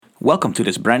Welcome to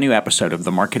this brand new episode of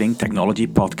the Marketing Technology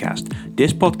Podcast.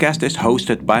 This podcast is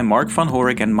hosted by Mark van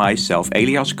Horik and myself,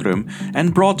 Elias Crum,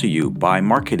 and brought to you by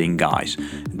Marketing Guys,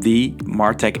 the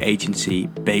Martech agency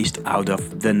based out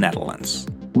of the Netherlands.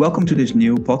 Welcome to this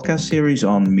new podcast series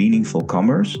on meaningful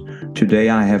commerce. Today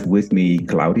I have with me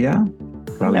Claudia.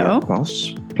 Hello.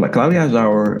 Claudia is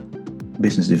our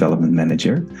business development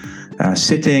manager.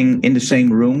 Sitting in the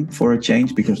same room for a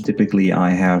change, because typically I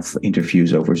have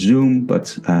interviews over Zoom,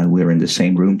 but we're in the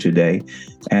same room today.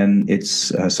 And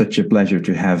it's such a pleasure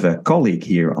to have a colleague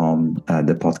here on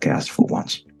the podcast for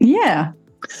once. Yeah.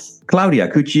 Claudia,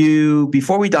 could you,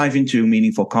 before we dive into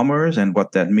meaningful commerce and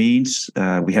what that means,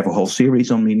 we have a whole series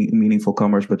on meaningful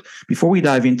commerce, but before we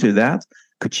dive into that,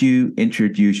 could you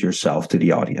introduce yourself to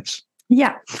the audience?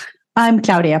 Yeah. I'm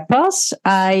Claudia Pas.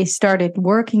 I started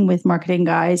working with Marketing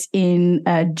Guys in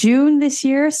June this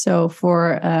year, so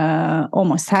for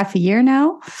almost half a year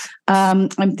now. I'm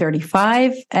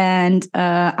 35 and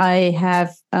I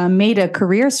have made a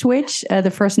career switch.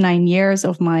 The first 9 years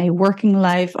of my working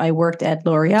life, I worked at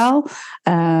L'Oreal,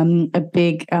 a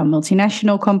big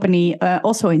multinational company,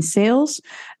 also in sales.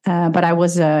 But I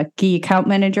was a key account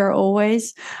manager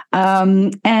always.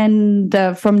 And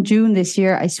from June this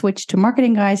year, I switched to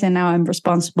Marketing Guys, and now I'm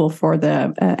responsible for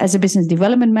as a business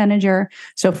development manager.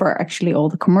 So for actually all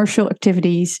the commercial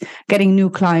activities, getting new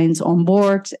clients on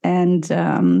board, and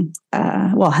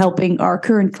helping our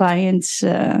current clients.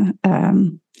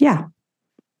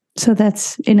 So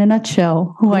that's in a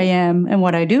nutshell who I am and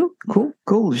what I do.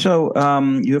 Cool. So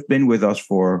you have been with us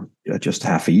for just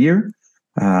half a year.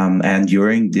 And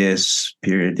during this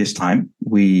time,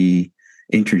 we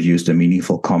introduced the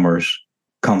meaningful commerce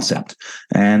concept.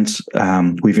 And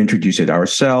we've introduced it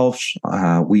ourselves.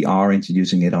 We are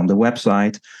introducing it on the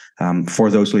website. For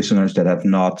those listeners that have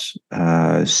not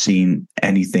seen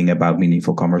anything about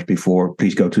meaningful commerce before,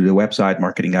 please go to the website,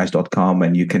 marketingguys.com,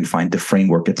 and you can find the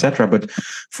framework, etc. But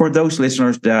for those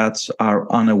listeners that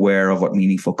are unaware of what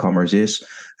meaningful commerce is,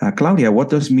 Claudia, what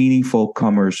does meaningful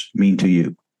commerce mean to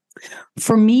you?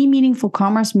 For me, meaningful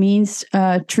commerce means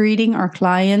treating our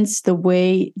clients the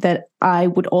way that I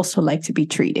would also like to be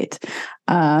treated.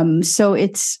 So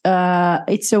it's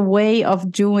a way of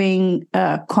doing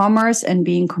commerce and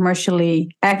being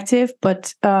commercially active,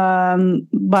 but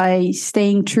by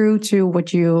staying true to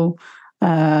what you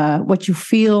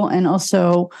feel, and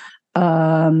also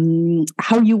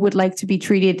how you would like to be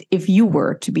treated if you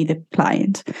were to be the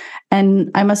client.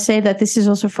 And I must say that this is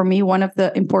also for me one of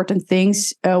the important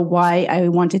things why I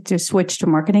wanted to switch to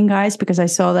Marketing Guys, because I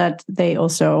saw that they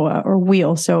also, we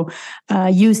also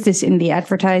use this in the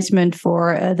advertisement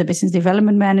for the business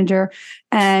development manager.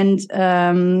 And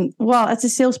as a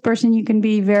salesperson, you can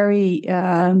be very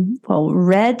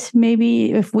red,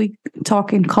 maybe if we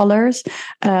talk in colors.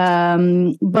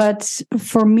 But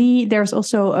for me, there's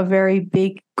also a very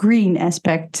big green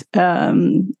aspect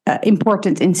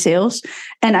important in sales.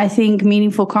 And I think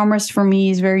meaningful commerce for me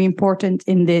is very important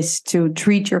in this, to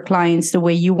treat your clients the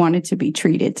way you want it to be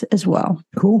treated as well.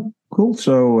 Cool.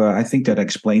 So I think that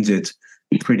explains it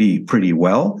pretty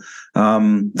well.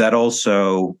 That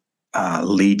also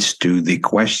leads to the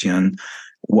question,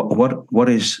 what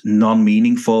is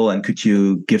non-meaningful? And could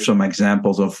you give some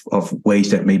examples of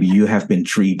ways that maybe you have been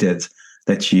treated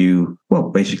that you,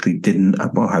 basically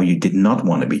how you did not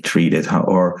want to be treated?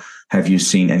 Or have you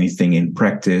seen anything in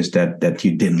practice that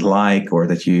you didn't like, or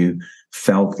that you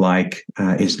felt like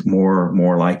is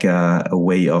more like a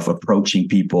way of approaching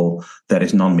people that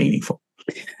is non-meaningful?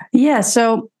 Yeah,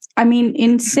 so I mean,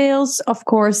 in sales, of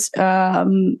course,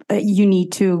 you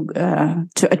need to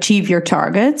achieve your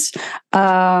targets.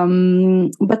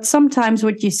 But sometimes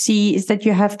what you see is that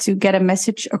you have to get a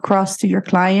message across to your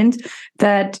client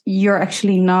that you're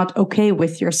actually not okay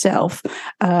with yourself,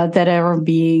 that are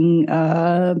being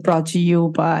brought to you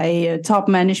by a top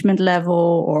management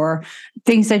level, or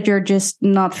things that you're just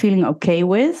not feeling okay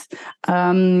with.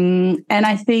 And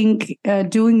I think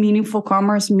doing meaningful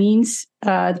commerce means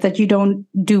that you don't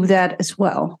do that as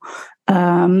well,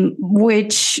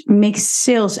 which makes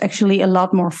sales actually a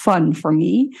lot more fun for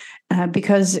me,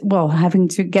 because, having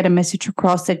to get a message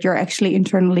across that you're actually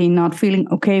internally not feeling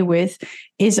okay with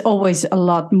is always a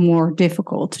lot more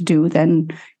difficult to do than,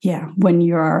 when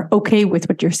you're okay with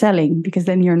what you're selling, because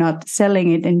then you're not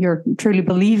selling it and you're truly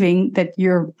believing that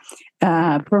you're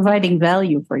providing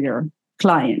value for your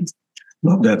client.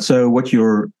 Love that. So what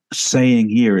you're saying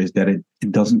here is that it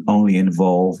doesn't only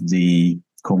involve the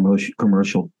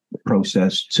commercial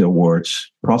process towards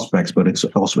prospects, but it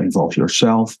also involves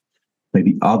yourself,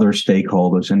 maybe other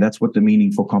stakeholders. And that's what the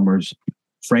meaningful commerce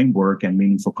framework and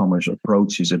meaningful commerce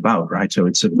approach is about, right? So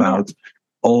it's about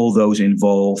all those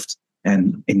involved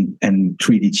and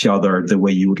treat each other the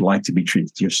way you would like to be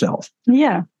treated yourself.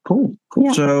 Yeah. Cool.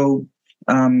 Yeah. So,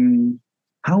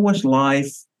 how was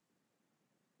life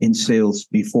in sales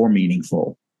before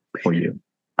meaningful for you?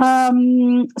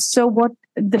 So what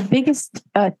the biggest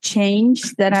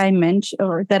change that I mentioned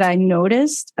or that I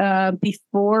noticed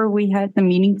before we had the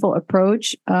meaningful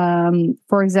approach,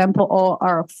 for example, all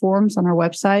our forms on our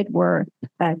website were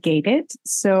gated.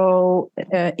 So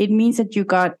it means that you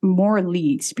got more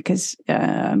leads because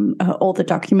all the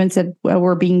documents that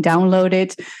were being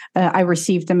downloaded, I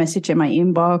received a message in my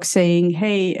inbox saying,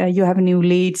 hey, you have a new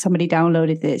lead. Somebody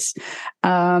downloaded this.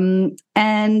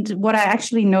 And what I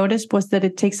actually noticed was that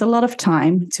it takes a lot of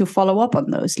time to follow up on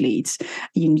those leads.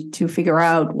 You need to figure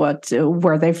out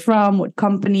where they're from, what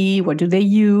company, what do they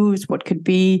use, what could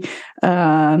be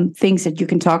things that you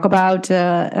can talk about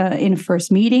in a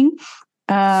first meeting.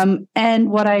 And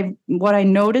what I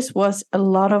noticed was a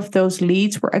lot of those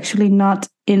leads were actually not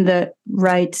in the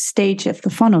right stage of the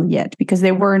funnel yet because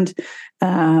they weren't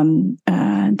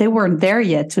there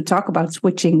yet to talk about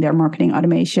switching their marketing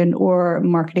automation or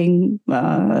marketing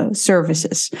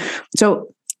services. So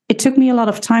it took me a lot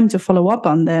of time to follow up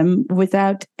on them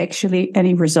without actually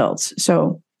any results.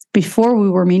 So before we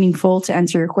were meaningful, to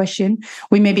answer your question,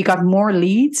 we maybe got more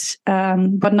leads,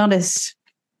 but not as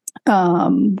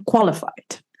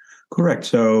qualified. Correct.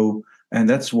 So, and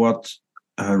that's what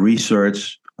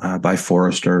research by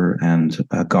Forrester and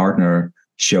Gartner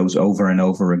shows over and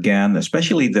over again,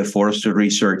 especially the Forrester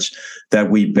research that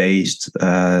we based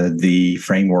the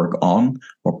framework on,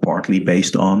 or partly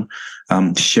based on,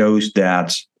 shows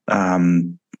that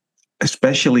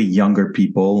especially younger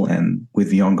people, and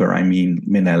with younger, I mean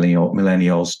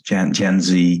millennials, Gen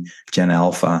Z, Gen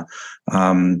Alpha,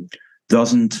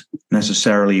 doesn't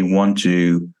necessarily want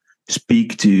to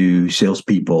speak to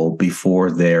salespeople before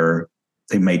they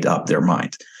made up their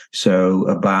mind. So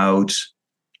about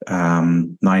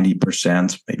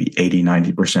 90%, maybe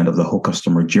 80-90% of the whole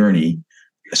customer journey,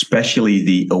 especially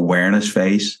the awareness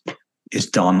phase, is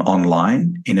done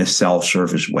online in a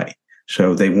self-service way.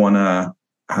 So they want to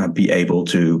be able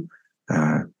to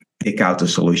pick out the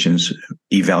solutions,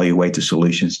 evaluate the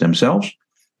solutions themselves.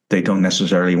 They don't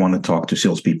necessarily want to talk to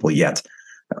salespeople yet.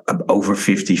 Over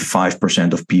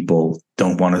 55% of people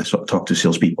don't want to talk to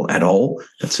salespeople at all.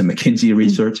 That's a McKinsey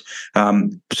research.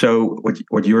 So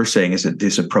what you're saying is that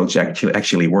this approach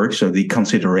actually works. So the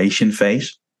consideration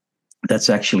phase, that's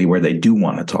actually where they do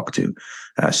want to talk to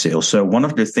sales. So one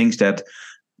of the things that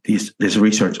this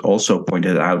research also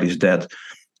pointed out is that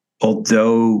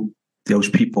although those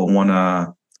people want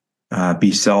to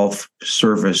be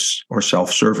self-service or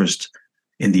self-serviced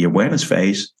in the awareness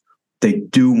phase, they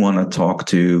do want to talk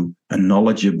to a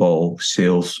knowledgeable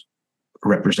sales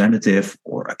representative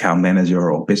or account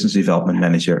manager or business development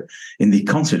manager in the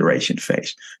consideration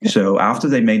phase. So after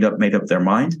they made up their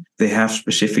mind, they have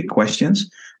specific questions,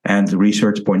 and the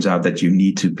research points out that you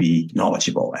need to be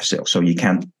knowledgeable as sales. So you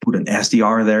can't put an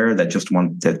SDR there that just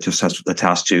has the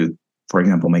task to, for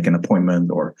example, make an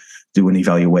appointment or do an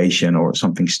evaluation or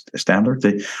something standard.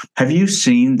 Have you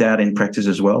seen that in practice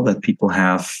as well, that people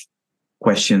have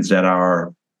questions that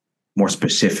are more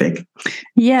specific?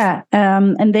 Yeah,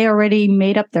 and they already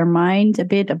made up their mind a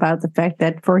bit about the fact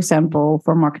that, for example,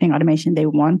 for marketing automation, they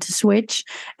want to switch,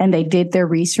 and they did their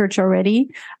research already.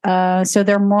 So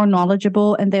they're more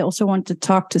knowledgeable, and they also want to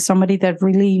talk to somebody that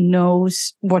really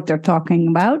knows what they're talking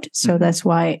about. So that's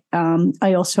why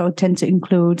I also tend to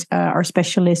include our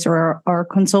specialists or our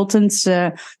consultants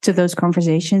to those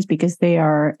conversations, because they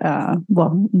are,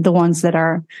 the ones that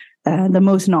are the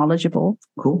most knowledgeable.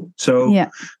 Cool. So yeah.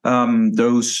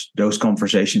 Those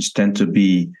conversations tend to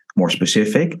be more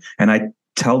specific. And I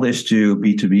tell this to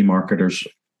B2B marketers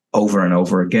over and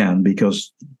over again,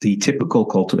 because the typical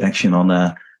call to action on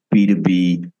a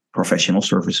B2B professional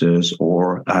services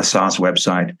or a SaaS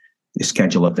website is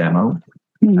schedule a demo.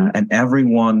 And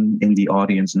everyone in the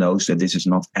audience knows that this is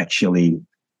not actually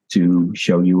to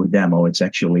show you a demo. It's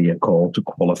actually a call to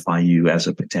qualify you as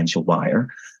a potential buyer.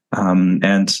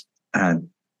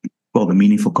 The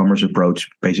meaningful commerce approach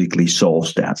basically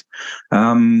solves that.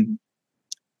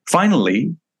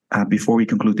 Finally, before we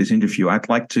conclude this interview, I'd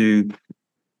like to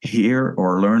hear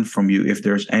or learn from you if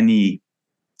there's any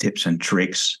tips and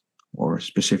tricks or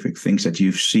specific things that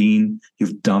you've seen.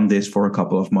 You've done this for a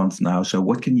couple of months now. So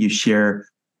what can you share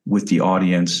with the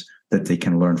audience that they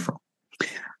can learn from?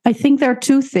 I think there are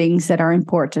two things that are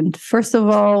important. First of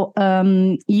all,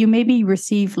 you maybe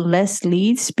receive less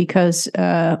leads because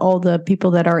all the people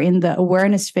that are in the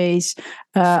awareness phase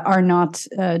are not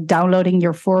downloading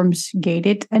your forms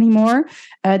gated anymore.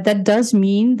 That does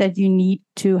mean that you need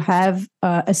to have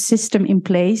a system in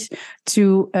place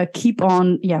to keep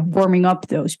on warming up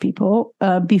those people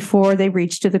before they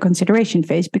reach to the consideration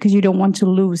phase, because you don't want to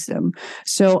lose them.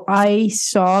 So I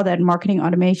saw that marketing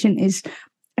automation is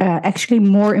actually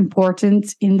more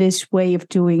important in this way of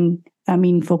doing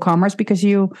meaningful commerce, because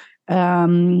you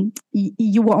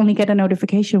will only get a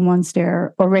notification once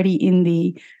they're already in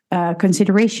the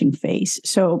consideration phase.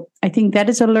 So I think that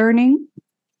is a learning.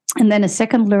 And then a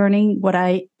second learning, what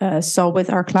I saw with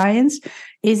our clients,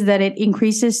 is that it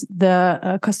increases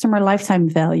the customer lifetime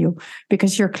value,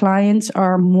 because your clients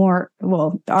are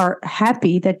are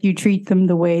happy that you treat them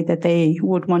the way that they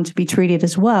would want to be treated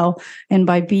as well. And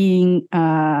by being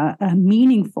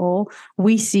meaningful,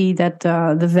 we see that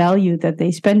the value that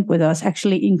they spend with us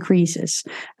actually increases.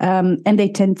 And they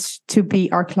tend to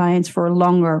be our clients for a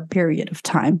longer period of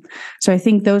time. So I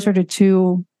think those are the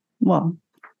two,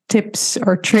 tips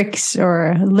or tricks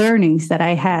or learnings that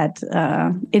I had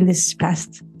in this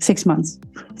past 6 months.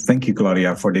 Thank you,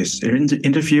 Claudia, for this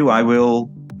interview. I will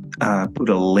put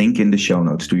a link in the show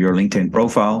notes to your LinkedIn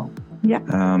profile,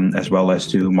 as well as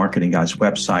to Marketing Guys'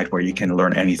 website, where you can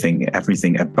learn everything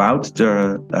about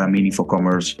the Meaningful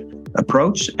Commerce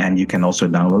approach. And you can also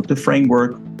download the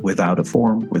framework without a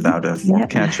form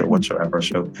catcher whatsoever.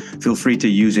 So feel free to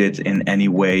use it in any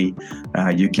way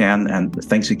you can. And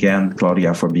thanks again,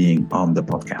 Claudia, for being on the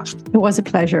podcast. It was a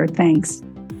pleasure. Thanks.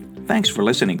 Thanks for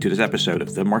listening to this episode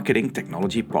of the Marketing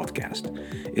Technology Podcast.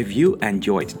 If you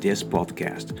enjoyed this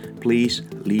podcast, please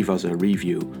leave us a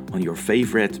review on your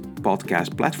favorite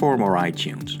podcast platform or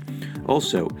iTunes.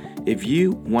 Also, if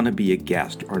you want to be a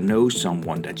guest or know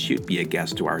someone that should be a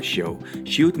guest to our show,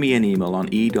 shoot me an email on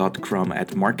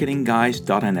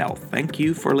e.crum@marketingguys.nl. Thank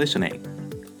you for listening.